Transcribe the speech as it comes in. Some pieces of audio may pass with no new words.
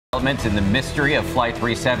Developments in the mystery of Flight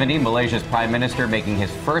 370, Malaysia's Prime Minister making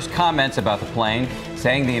his first comments about the plane,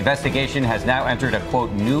 saying the investigation has now entered a,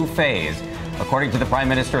 quote, new phase. According to the Prime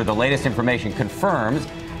Minister, the latest information confirms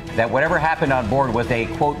that whatever happened on board was a,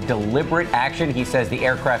 quote, deliberate action. He says the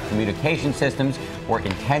aircraft communication systems were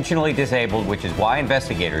intentionally disabled, which is why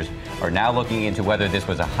investigators are now looking into whether this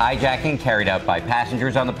was a hijacking carried out by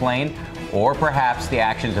passengers on the plane or perhaps the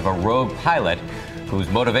actions of a rogue pilot whose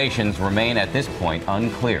motivations remain at this point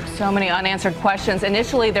unclear. So many unanswered questions.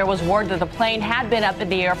 Initially, there was word that the plane had been up in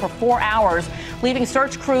the air for 4 hours, leaving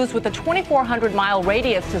search crews with a 2,400-mile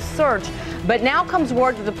radius to search. But now comes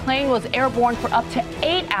word that the plane was airborne for up to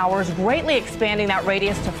 8 hours, greatly expanding that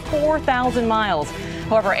radius to 4,000 miles.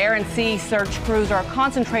 However, air and sea search crews are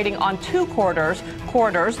concentrating on two corridors,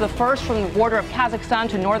 the first from the border of Kazakhstan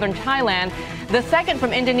to northern Thailand, the second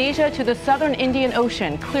from Indonesia to the southern Indian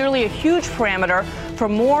Ocean. Clearly a huge parameter. For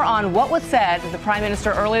more on what was said to the Prime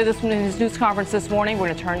Minister earlier in his news conference this morning, we're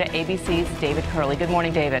going to turn to ABC's David Curley. Good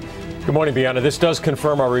morning, David. Good morning, Bianna. This does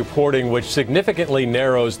confirm our reporting, which significantly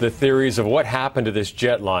narrows the theories of what happened to this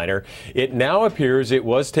jetliner. It now appears it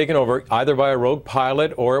was taken over either by a rogue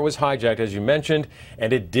pilot or it was hijacked, as you mentioned,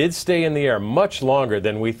 and it did stay in the air much longer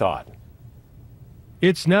than we thought.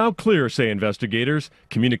 It's now clear, say investigators,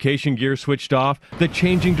 communication gear switched off, the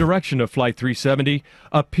changing direction of Flight 370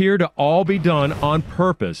 appear to all be done on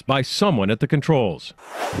purpose by someone at the controls.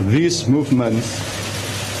 These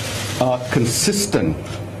movements are consistent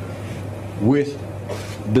with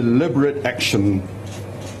deliberate action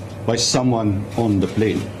by someone on the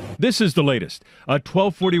plane. This is the latest, a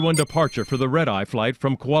 12:41 departure for the red-eye flight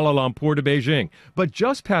from Kuala Lumpur to Beijing. But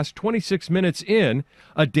just past 26 minutes in,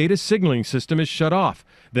 a data signaling system is shut off.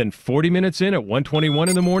 Then 40 minutes in at 1:21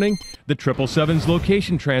 in the morning, the 777's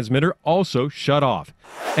location transmitter also shut off.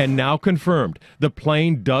 And now confirmed, the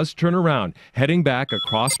plane does turn around, heading back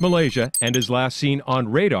across Malaysia and is last seen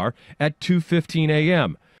on radar at 2:15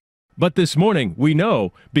 a.m. But this morning, we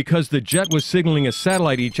know, because the jet was signaling a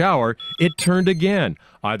satellite each hour, it turned again,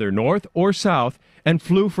 either north or south, and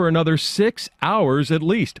flew for another 6 hours at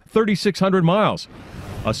least, 3,600 miles.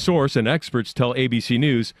 A source and experts tell ABC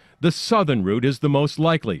News the southern route is the most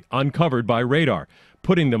likely, uncovered by radar,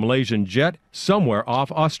 putting the Malaysian jet somewhere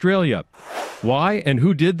off Australia. Why and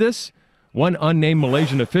who did this? One unnamed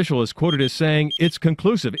Malaysian official is quoted as saying it's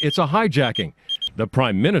conclusive, it's a hijacking. The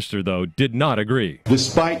Prime Minister, though, did not agree.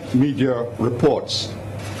 Despite media reports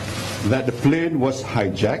that the plane was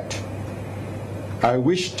hijacked, I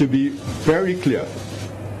wish to be very clear.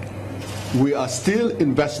 We are still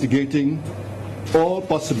investigating all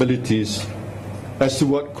possibilities as to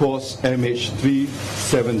what caused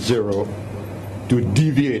MH370 to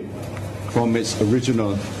deviate from its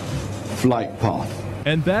original flight path.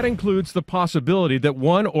 And that includes the possibility that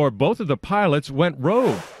one or both of the pilots went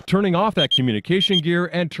rogue, turning off that communication gear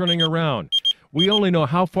and turning around. We only know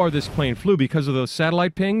how far this plane flew because of those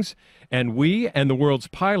satellite pings, and we and the world's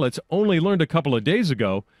pilots only learned a couple of days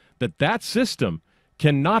ago that that system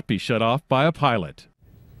cannot be shut off by a pilot.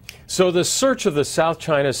 So the search of the South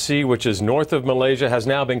China Sea, which is north of Malaysia, has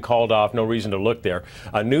now been called off. No reason to look there.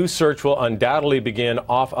 A new search will undoubtedly begin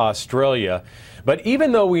off Australia. But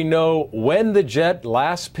even though we know when the jet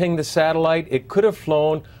last pinged the satellite, it could have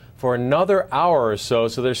flown for another hour or so.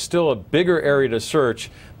 So there's still a bigger area to search,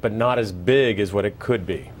 but not as big as what it could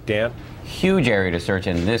be. Dan? Huge area to search,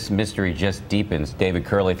 and this mystery just deepens. David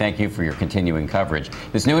Curley, thank you for your continuing coverage.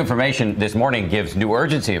 This new information this morning gives new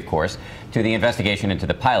urgency, of course, to the investigation into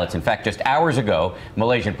the pilots. In fact, just hours ago,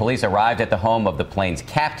 Malaysian police arrived at the home of the plane's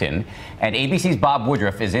captain, and ABC's Bob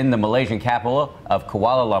Woodruff is in the Malaysian capital of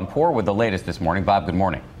Kuala Lumpur with the latest this morning. Bob, good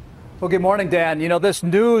morning. Well, good morning, Dan. You know, this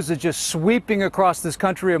news is just sweeping across this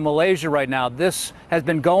country of Malaysia right now. This has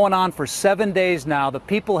been going on for 7 days now. The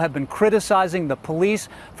people have been criticizing the police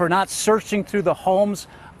for not searching through the homes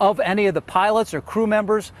of any of the pilots or crew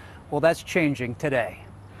members. Well, that's changing today.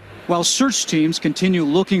 While search teams continue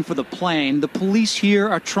looking for the plane, the police here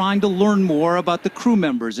are trying to learn more about the crew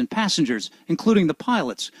members and passengers, including the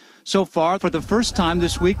pilots. So far, for the first time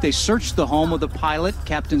this week, they searched the home of the pilot,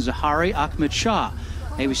 Captain Zahari Ahmed Shah.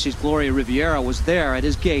 ABC's Gloria Riviera was there at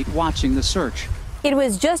his gate watching the search. It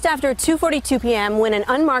was just after 2:42 p.m. when an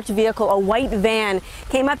unmarked vehicle, a white van,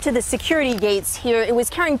 came up to the security gates here. It was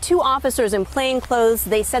carrying two officers in plain clothes.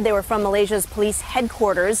 They said they were from Malaysia's police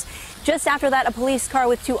headquarters. Just after that, a police car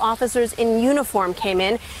with two officers in uniform came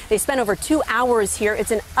in. They spent over 2 hours here.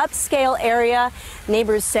 It's an upscale area.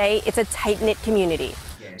 Neighbors say it's a tight-knit community.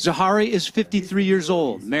 Zahari is 53 years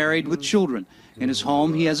old, married with children. In his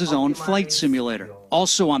home, he has his own flight simulator.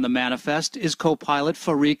 Also on the manifest is co-pilot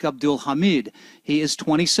Farik Abdul Hamid. He is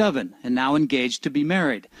 27 and now engaged to be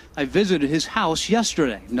married. I visited his house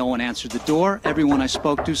yesterday. No one answered the door. Everyone I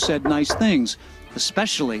spoke to said nice things,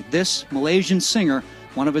 especially this Malaysian singer,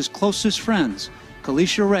 one of his closest friends,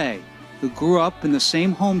 Kalisha Ray, who grew up in the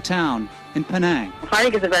same hometown in Penang.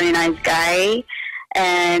 Farik is a very nice guy,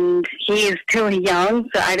 and he is still young,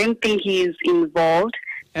 so I don't think he's involved.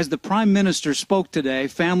 As the Prime Minister spoke today,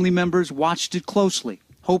 family members watched it closely,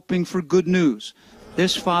 hoping for good news.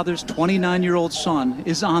 This father's 29-year-old son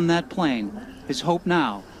is on that plane. His hope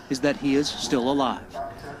now is that he is still alive.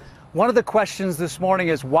 One of the questions this morning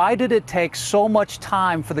is, why did it take so much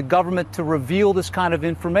time for the government to reveal this kind of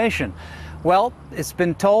information? Well, it's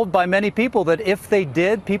been told by many people that if they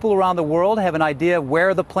did, people around the world have an idea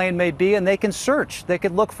where the plane may be and they can search. They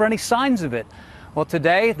could look for any signs of it. Well,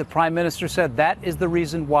 today, the Prime Minister said that is the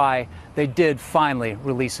reason why they did finally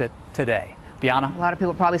release it today. Bianna? A lot of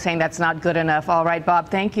people are probably saying that's not good enough. All right, Bob,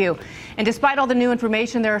 thank you. And despite all the new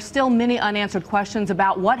information, there are still many unanswered questions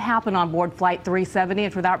about what happened on board Flight 370.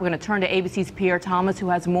 And for that, we're going to turn to ABC's Pierre Thomas, who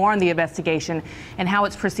has more on the investigation and how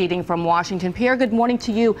it's proceeding from Washington. Pierre, good morning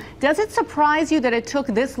to you. Does it surprise you that it took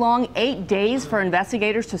this long, 8 days, for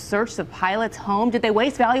investigators to search the pilot's home? Did they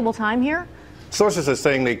waste valuable time here? Sources are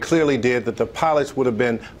saying they clearly did, that the pilots would have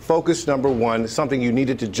been focus number one, something you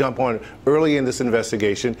needed to jump on early in this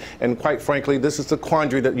investigation. And quite frankly, this is the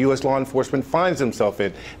quandary that U.S. law enforcement finds themselves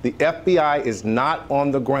in. The FBI is not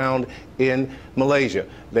on the ground in Malaysia.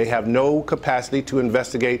 They have no capacity to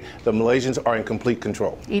investigate. The Malaysians are in complete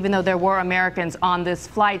control. Even though there were Americans on this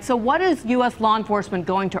flight. So what is U.S. law enforcement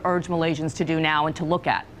going to urge Malaysians to do now and to look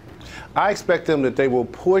at? I expect they will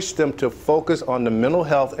push them to focus on the mental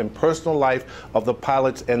health and personal life of the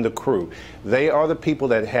pilots and the crew. They are the people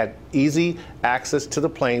that had easy access to the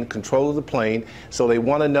plane, control of the plane, so they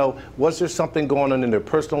want to know, was there something going on in their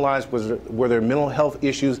personal lives? Were there mental health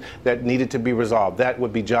issues that needed to be resolved? That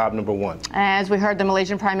would be job number one. As we heard, the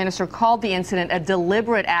Malaysian Prime Minister called the incident a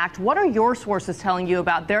deliberate act. What are your sources telling you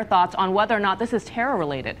about their thoughts on whether or not this is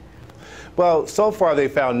terror-related? Well, so far they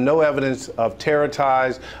found no evidence of terror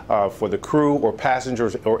ties for the crew or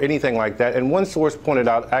passengers or anything like that. And one source pointed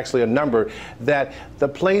out, actually a number, that the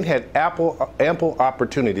plane had ample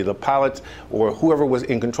opportunity. The pilots or whoever was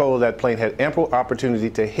in control of that plane had ample opportunity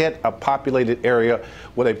to hit a populated area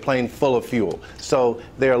with a plane full of fuel. So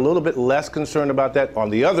they're a little bit less concerned about that. On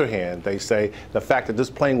the other hand, they say the fact that this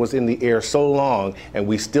plane was in the air so long and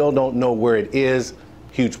we still don't know where it is,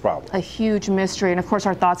 huge problem. A huge mystery. And of course,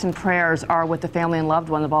 our thoughts and prayers are with the family and loved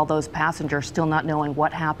ones of all those passengers still not knowing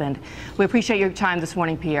what happened. We appreciate your time this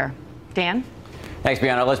morning, Pierre. Dan? Thanks,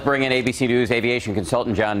 Bianna. Let's bring in ABC News aviation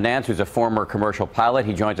consultant John Nance, who's a former commercial pilot.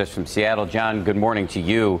 He joins us from Seattle. John, good morning to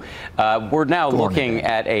you. We're now looking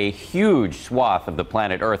at a huge swath of the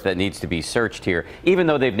planet Earth that needs to be searched here. Even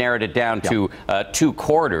though they've narrowed it down to 2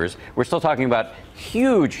 corridors, we're still talking about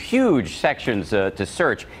huge sections to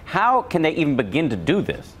search. How can they even begin to do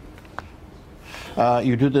this?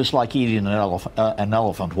 You do this like eating an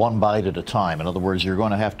elephant, one bite at a time. In other words, you're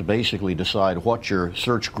going to have to basically decide what your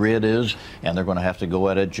search grid is, and they're going to have to go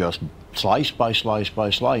at it just slice by slice by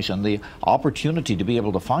slice. And the opportunity to be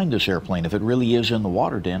able to find this airplane, if it really is in the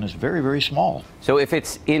water, Dan, is very, very small. So if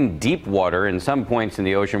it's in deep water, in some points in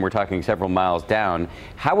the ocean, we're talking several miles down,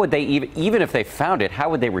 how would they, even if they found it, how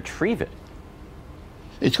would they retrieve it?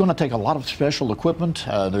 It's going to take a lot of special equipment.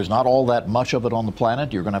 There's not all that much of it on the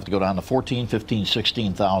planet. You're going to have to go down to 14, 15,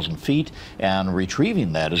 16,000 feet, and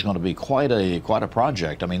retrieving that is going to be quite a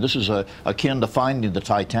project. I mean, this is akin to finding the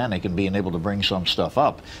Titanic and being able to bring some stuff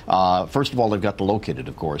up. First of all, they've got to locate it,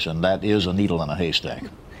 of course, and that is a needle in a haystack.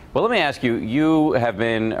 Well, let me ask you, you have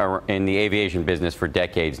been in the aviation business for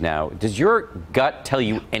decades now. Does your gut tell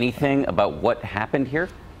you anything about what happened here?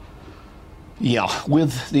 Yeah,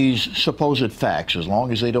 with these supposed facts, as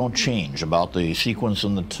long as they don't change about the sequence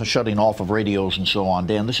and the shutting off of radios and so on,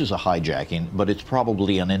 Dan, this is a hijacking, but it's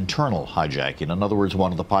probably an internal hijacking. In other words,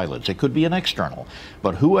 one of the pilots. It could be an external.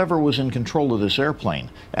 But whoever was in control of this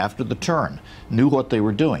airplane after the turn knew what they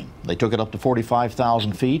were doing. They took it up to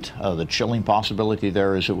 45,000 feet. The chilling possibility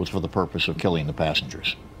there is it was for the purpose of killing the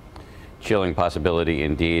passengers. Chilling possibility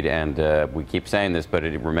indeed, and we keep saying this, but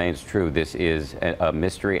it remains true. This is a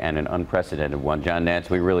mystery and an unprecedented one. John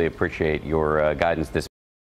Nance, we really appreciate your guidance this